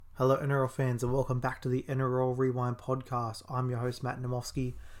Hello NRL fans and welcome back to the NRL Rewind podcast. I'm your host Matt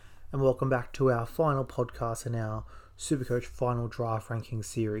Namofsky and welcome back to our final podcast in our Supercoach final draft ranking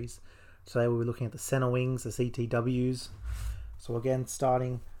series. Today we'll be looking at the centre wings, the CTWs. So again,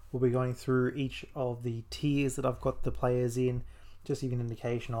 we'll be going through each of the tiers that I've got the players in, just to give an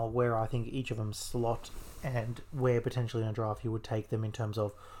indication of where I think each of them slot and where potentially in a draft you would take them in terms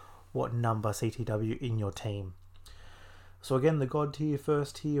of what number CTW in your team. So again, the God tier,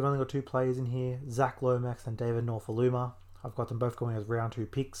 first tier, I've only got two players in here, Zach Lomax and David Norfoluma. I've got them both going as round 2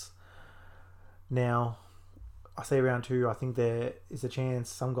 picks. Now, I say round 2, I think there is a chance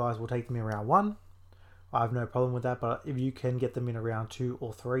some guys will take them in round 1. I have no problem with that, but if you can get them in around 2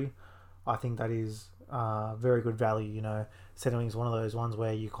 or 3, I think that is very good value. You know, centre wing is one of those ones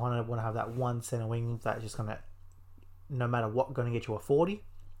where you kind of want to have that one centre wing that's just going to, no matter what, going to get you a 40.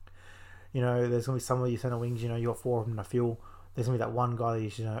 You know, there's going to be some of your centre wings, you know, you got 4 of them in the field. There's going to be that one guy that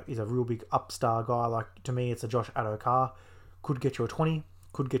is, you know, is a real big upstar guy. Like, to me, it's a Josh Adokar. Could get you a 20,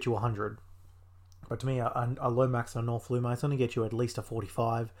 could get you 100. But to me, a Lomax and a Norfoluma, it's going to get you at least a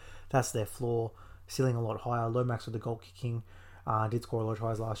 45. That's their floor. Ceiling a lot higher. Lomax with the goal kicking. Did score a lot of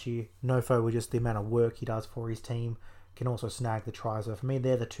tries last year. Nofo with just the amount of work he does for his team. Can also snag the tries. So for me,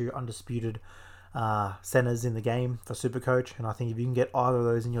 they're the two undisputed centres in the game for Supercoach. And I think if you can get either of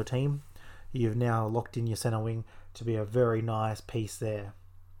those in your team, you've now locked in your centre wing to be a very nice piece there.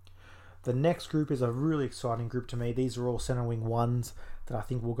 The next group is a really exciting group to me. These are all centre wing ones that I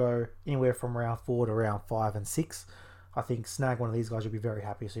think will go anywhere from round 4 to round 5 and 6. I think snag one of these guys, you'll be very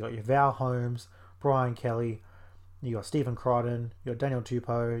happy. So you got your Val Holmes, Brian Kelly, you got Stephen Crichton, you got Daniel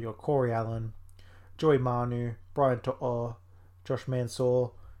Tupou, you got Corey Allen, Joey Manu, Brian To'o, Josh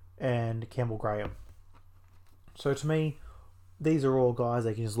Mansour, and Campbell Graham. So to me, these are all guys that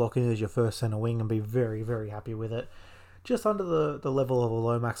you can just lock in as your first centre wing and be very, very happy with it. Just under the level of a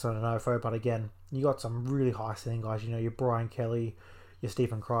Lomax and an Ofo, but again, you got some really high ceiling guys. You know, your Brian Kelly, your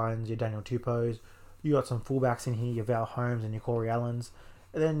Stephen Crichtons, your Daniel Tupous. You got some fullbacks in here, your Val Holmes and your Corey Allens.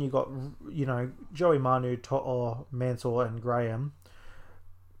 And then you got, you know, Joey Manu, To'o, Mansour and Graham.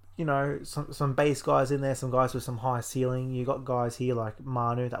 You know, some base guys in there, some guys with some high ceiling. You got guys here like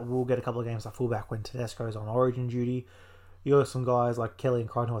Manu that will get a couple of games at fullback when Tedesco's on origin duty. You got some guys like Kelly and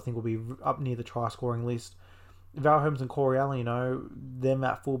Crichton who I think will be up near the try scoring list. Val Holmes and Corey Allen, you know, them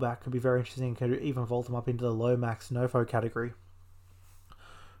at fullback could be very interesting. Could even vault them up into the Lomax Nofo category.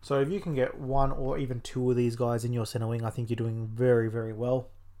 So if you can get one or even two of these guys in your centre wing, I think you're doing very, very well.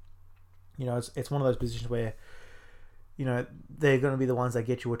 You know, it's one of those positions where, you know, they're going to be the ones that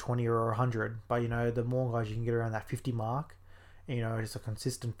get you a 20 or a 100. But, you know, the more guys you can get around that 50 mark, you know, it's a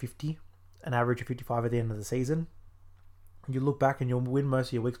consistent 50, an average of 55 at the end of the season. You look back and you'll win most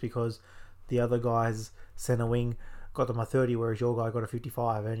of your weeks because the other guy's centre wing got them a 30, whereas your guy got a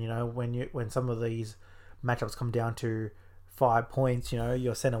 55. And, you know, when some of these matchups come down to 5 points, you know,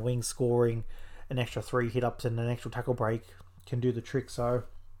 your centre wing scoring an extra 3 hit-ups and an extra tackle break can do the trick. So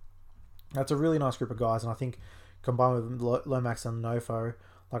that's a really nice group of guys. And I think combined with Lomax and Nofo,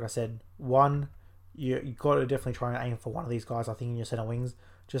 like I said, you got to definitely try and aim for one of these guys, I think, in your centre wings,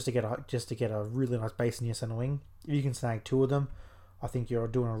 just to get a really nice base in your centre wing. If you can snag 2 of them, I think you're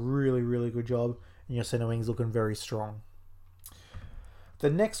doing a really, really good job, and your centre wing's looking very strong.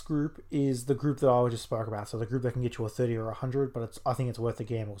 The next group is the group that I just spoke about, so the group that can get you a 30 or 100, but I think it's worth the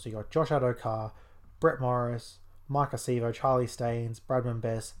gamble. So you got Josh Adokar, Brett Morris, Mike Acevo, Charlie Staines, Bradman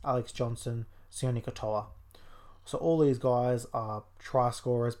Best, Alex Johnson, Sione Katoa. So all these guys are try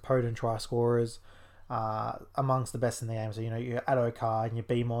scorers, potent try scorers, amongst the best in the game. So, you know, your Adokar and your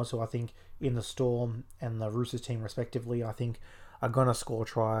BMOS, who I think in the Storm and the Roosters team respectively, I think are going to score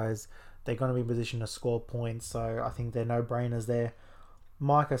tries. They're going to be in position to score points, so I think they're no-brainers there.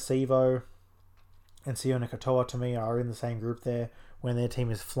 Mike Acevo and Sione Katoa, to me, are in the same group there. When their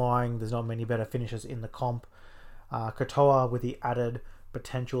team is flying, there's not many better finishers in the comp. Katoa with the added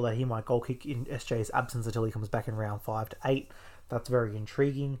potential that he might goal kick in SJ's absence until he comes back in round 5 to 8. That's very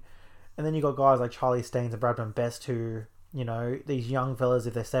intriguing. And then you got guys like Charlie Staines and Bradman Best who, you know, these young fellas,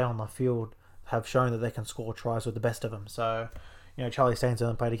 if they stay on the field, have shown that they can score tries with the best of them. So, you know, Charlie Staines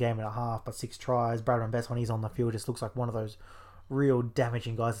only played a game and a half, but 6 tries. Bradman Best, when he's on the field, just looks like one of those real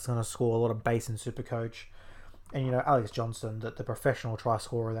damaging guys that's going to score a lot of base in Supercoach. And, you know, Alex Johnson, the professional try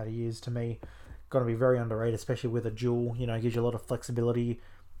scorer that he is, to me, going to be very underrated, especially with a dual. You know, gives you a lot of flexibility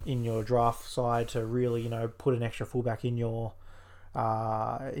in your draft side to really, you know, put an extra fullback in your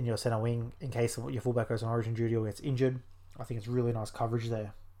centre wing in case your fullback goes on origin duty or gets injured. I think it's really nice coverage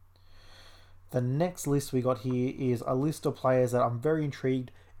there. The next list we got here is a list of players that I'm very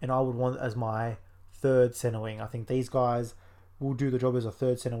intrigued and I would want as my third centre wing. I think these guys will do the job as a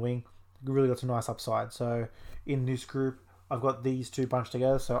third centre wing. Really got some nice upside. So in this group, I've got these two bunched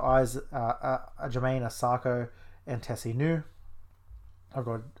together. So Jermaine Asako and Tessie New. I've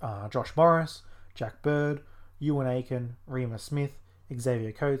got Josh Morris, Jack Bird, Ewan Aiken, Remus Smith,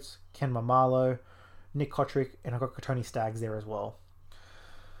 Xavier Coates, Ken Mamalo, Nick Kotrick, and I've got Tony Staggs there as well.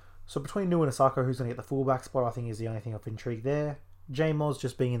 So between New and Asako, who's going to get the fullback spot, I think is the only thing of intrigue there. J-Moz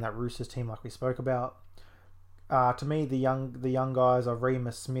just being in that Roosters team like we spoke about. To me, the young guys are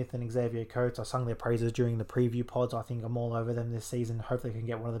Remus Smith and Xavier Coates. I sung their praises during the preview pods. I think I'm all over them this season. Hopefully I can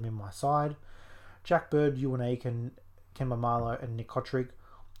get one of them in my side. Jack Bird, Ewan Aiken, Ken Mamalo, and Nick Kotrick.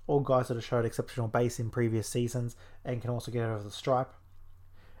 All guys that have showed exceptional base in previous seasons and can also get over the stripe.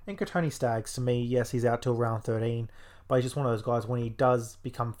 And Tony Staggs, to me, yes, he's out till round 13, but he's just one of those guys when he does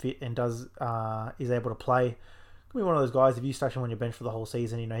become fit and is able to play. Could be one of those guys, if you stash him on your bench for the whole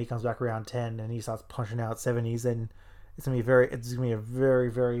season, he comes back around 10 and he starts punching out 70s, then it's gonna be a very,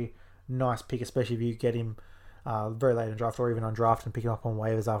 very nice pick, especially if you get him very late in the draft or even undrafted and pick him up on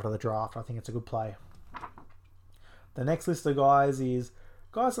waivers after the draft. I think it's a good play. The next list of guys is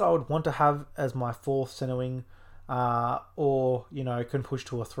guys that I would want to have as my fourth centre wing, or can push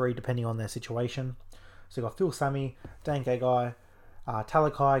to a 3 depending on their situation. So you've got Phil Sammy, Dan Gagai,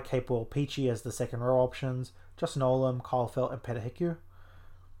 Talakai, Capewell, Peachy as the second row options, Justin Olam, Kyle Felt, and Peter Hiku.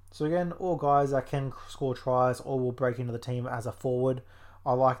 So again, all guys that can score tries or will break into the team as a forward.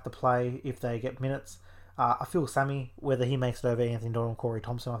 I like the play if they get minutes. I feel Sammy, whether he makes it over Anthony Donald, Corey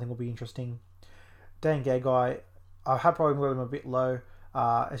Thompson, I think will be interesting. Dan Gagai, I have probably got him a bit low.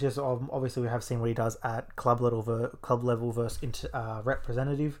 It's just obviously we have seen what he does at club level versus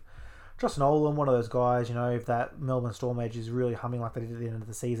representative. Justin Olam, one of those guys, if that Melbourne Storm edge is really humming like they did at the end of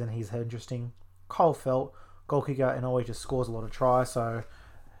the season, he's interesting. Kyle Felt, goal kicker, and always just scores a lot of tries.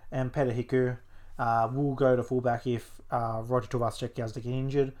 And Peter Hiku will go to fullback if Roger Tuivasa-Sheck has to get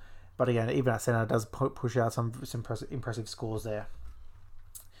injured. But again, even at centre, does push out some impressive scores there.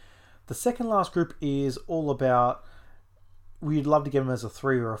 The second last group is all about, we'd love to get them as a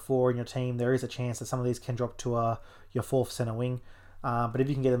 3 or a 4 in your team. There is a chance that some of these can drop to your fourth centre wing. But if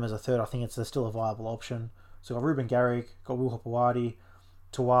you can get them as a third, I think it's still a viable option. So got Ruben Garrick, got Will Hopewadi,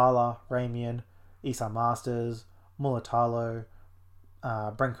 Tuala, Ramian, Isan Masters, Mulatalo,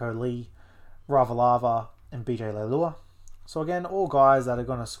 Branko Lee, Ravalava, and BJ Leilua. So again, all guys that are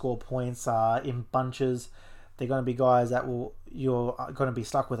going to score points in bunches. They're going to be guys that you're going to be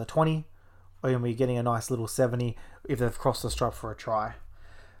stuck with a 20, or you're going to be getting a nice little 70 if they've crossed the stripe for a try.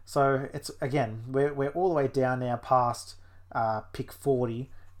 So it's again, we're all the way down now past pick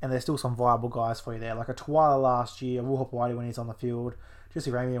 40, and there's still some viable guys for you there, like a Tuala last year, Will Hopewadi when he's on the field,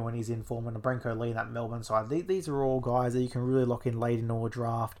 Jesse Ramian when he's in form, and a Branko Lee in that Melbourne side. These are all guys that you can really lock in late in your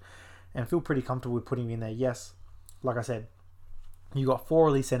draft and feel pretty comfortable with putting in there. Yes, like I said, you got 4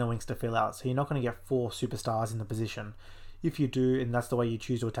 elite centre wings to fill out, so you're not going to get 4 superstars in the position. If you do, and that's the way you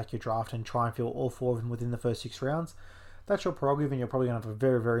choose to attack your draft and try and fill all 4 of them within the first 6 rounds, that's your prerogative, and you're probably going to have a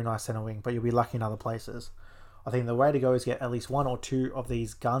very, very nice centre wing, but you'll be lucky in other places. I think the way to go is get at least 1 or 2 of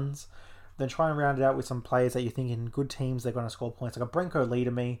these guns, then try and round it out with some players that you think in good teams they're going to score points. Like a Branko Lee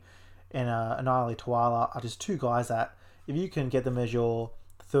to me and an Nile Tuala are just 2 guys that if you can get them as your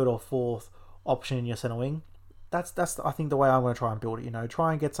 3rd or 4th option in your centre wing, that's I think the way I'm going to try and build it.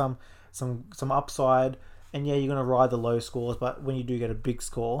 Try and get some upside, and yeah, you're going to ride the low scores, but when you do get a big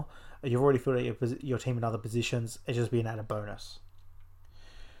score, you've already filled out your team in other positions. It's just being added bonus.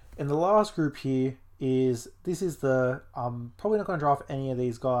 And the last group here is I'm probably not going to draft any of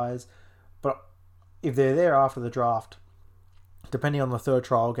these guys, but if they're there after the draft, depending on the 3rd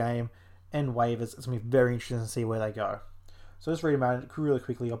trial game and waivers, it's going to be very interesting to see where they go. So just read them out really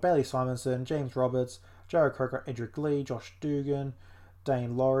quickly. You've got Bailey Simonson, James Roberts, Jared Croker, Edric Lee, Josh Dugan,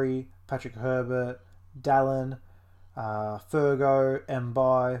 Dane Laurie, Patrick Herbert, Dallin, Fergo,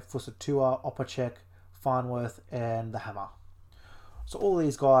 Mbai, Fusatua, Opacek, Farnworth, and the Hammer. So all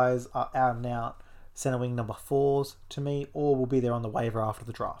these guys are out and out centre wing number 4s to me, or will be there on the waiver after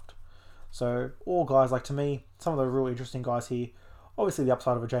the draft. So all guys, like to me, some of the real interesting guys here, obviously the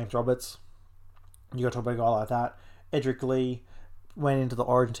upside of a James Roberts. You got to talk about a guy like that. Edric Lee went into the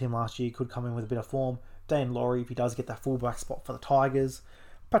Origin team last year, could come in with a bit of form. Dane Laurie, if he does get that fullback spot for the Tigers.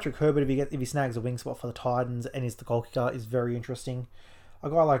 Patrick Herbert, if he snags a wing spot for the Titans and is the goal kicker, is very interesting. A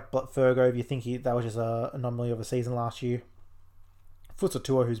guy like Fergo, if you think that was just an anomaly of a season last year.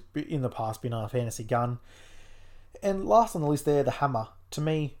 Fusatua, who's in the past been a fantasy gun. And last on the list there, the Hammer. To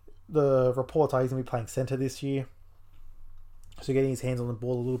me, the reports are he's going to be playing centre this year. So getting his hands on the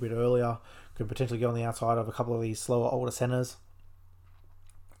ball a little bit earlier could potentially go on the outside of a couple of these slower, older centres.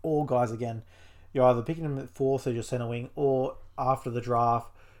 All guys, again, you're either picking them at 4th as your centre wing, or after the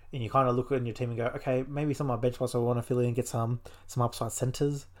draft, and you kind of look at your team and go, okay, maybe some of my bench spots I want to fill in and get some upside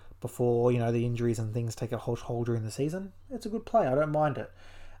centers before, the injuries and things take a hold during the season. It's a good play. I don't mind it.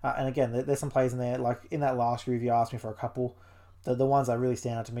 And again, there's some plays in there, like in that last review, you asked me for a couple. The ones that really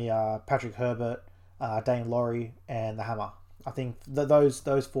stand out to me are Patrick Herbert, Dane Laurie, and the Hammer. I think those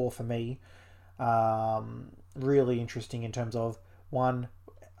four for me, really interesting in terms of, one,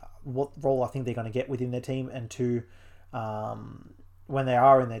 what role I think they're going to get within their team, and two, when they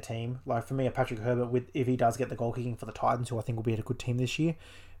are in their team. Like for me, a Patrick Herbert, if he does get the goal kicking for the Titans, who I think will be a good team this year,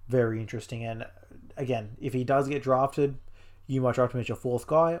 very interesting. And again, if he does get drafted, you might draft him as your fourth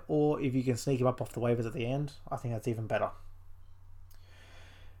guy, or if you can sneak him up off the waivers at the end, I think that's even better.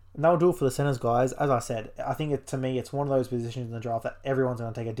 And that'll do it for the centers, guys. As I said, I think to me, it's one of those positions in the draft that everyone's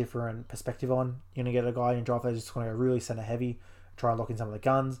going to take a different perspective on. You're going to get a guy in draft that's just going to go really center heavy, try and lock in some of the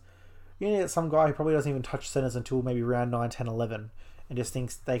guns. You're going to get some guy who probably doesn't even touch centers until maybe round 9, 10, 11, and just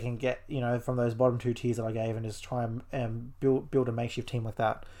thinks they can get, from those bottom two tiers that I gave, and just try and build a makeshift team like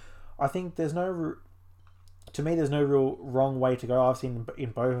that. I think there's no real wrong way to go. I've seen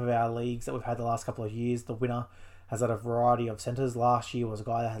in both of our leagues that we've had the last couple of years, the winner has had a variety of centers. Last year was a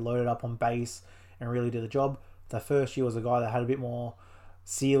guy that had loaded up on base and really did the job. The first year was a guy that had a bit more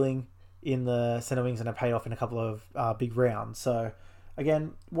ceiling in the center wings and a payoff in a couple of big rounds. So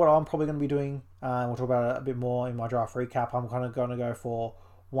again, what I'm probably going to be doing, we'll talk about it a bit more in my draft recap, I'm kind of going to go for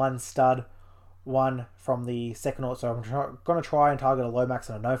one stud, one from the second order. So I'm going to try and target a low max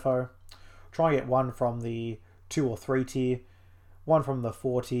and a nofo. Try and get one from the 2 or 3 tier, one from the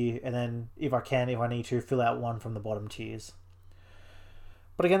 4 tier, and then if I need to, fill out one from the bottom tiers.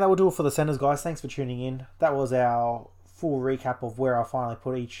 But again, that will do it for the centers, guys. Thanks for tuning in. That was our full recap of where I finally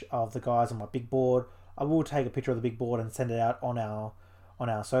put each of the guys on my big board. I will take a picture of the big board and send it out on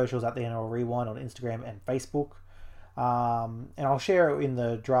our socials at the NRL Rewind on Instagram and Facebook. And I'll share it in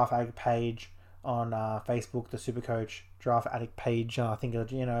the Draft Addict page on Facebook, the Supercoach Draft Addict page. I think,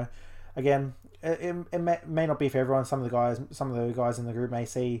 again, it may not be for everyone. Some of the guys in the group may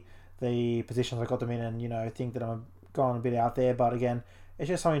see the positions I got them in and, think that I'm going a bit out there. But again, it's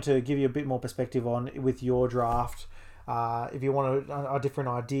just something to give you a bit more perspective on with your draft. If you want a different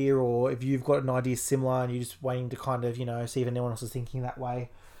idea, or if you've got an idea similar and you're just waiting to kind of, see if anyone else is thinking that way.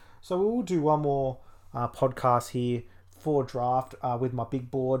 So we'll do one more podcast here for draft with my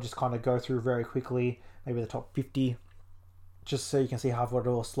big board, just kind of go through very quickly, maybe the top 50, just so you can see how I've got it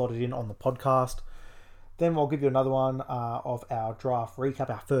all slotted in on the podcast. Then I'll give you another one of our draft recap,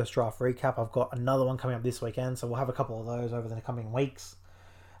 our first draft recap. I've got another one coming up this weekend, so we'll have a couple of those over the coming weeks.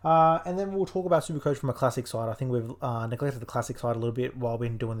 And then we'll talk about Supercoach from a classic side. I think we've neglected the classic side a little bit while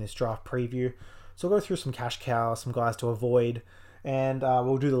we've been doing this draft preview. So we'll go through some cash cows, some guys to avoid, and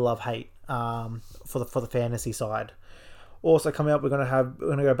we'll do the love-hate for the fantasy side. Also coming up, we're going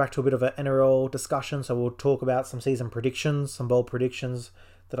to go back to a bit of an NRL discussion. So we'll talk about some season predictions, some bold predictions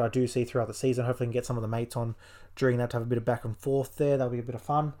that I do see throughout the season. Hopefully, I can get some of the mates on during that to have a bit of back and forth there. That'll be a bit of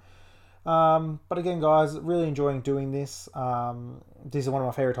fun. But again, guys, really enjoying doing this. This is one of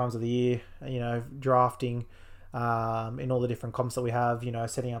my favorite times of the year. Drafting in all the different comps that we have.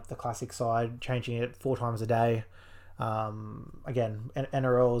 Setting up the classic side, changing it 4 times a day. Again,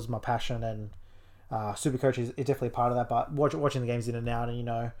 NRL is my passion, and Supercoach is definitely part of that. But watching the games in and out, and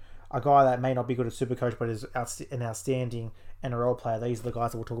a guy that may not be good at Supercoach but is an outstanding NRL player. These are the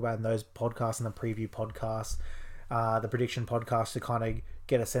guys that we'll talk about in those podcasts and the preview podcasts, the prediction podcasts, to kind of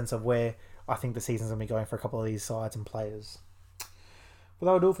get a sense of where I think the season's going to be going for a couple of these sides and players.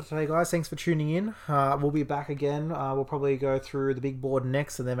 Well, that'll do it for today, guys. Thanks for tuning in. We'll be back again. We'll probably go through the big board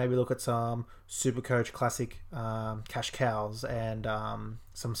next, and then maybe look at some Supercoach Classic cash cows and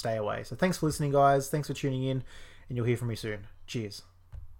some stay away. So thanks for listening, guys. Thanks for tuning in, and you'll hear from me soon. Cheers.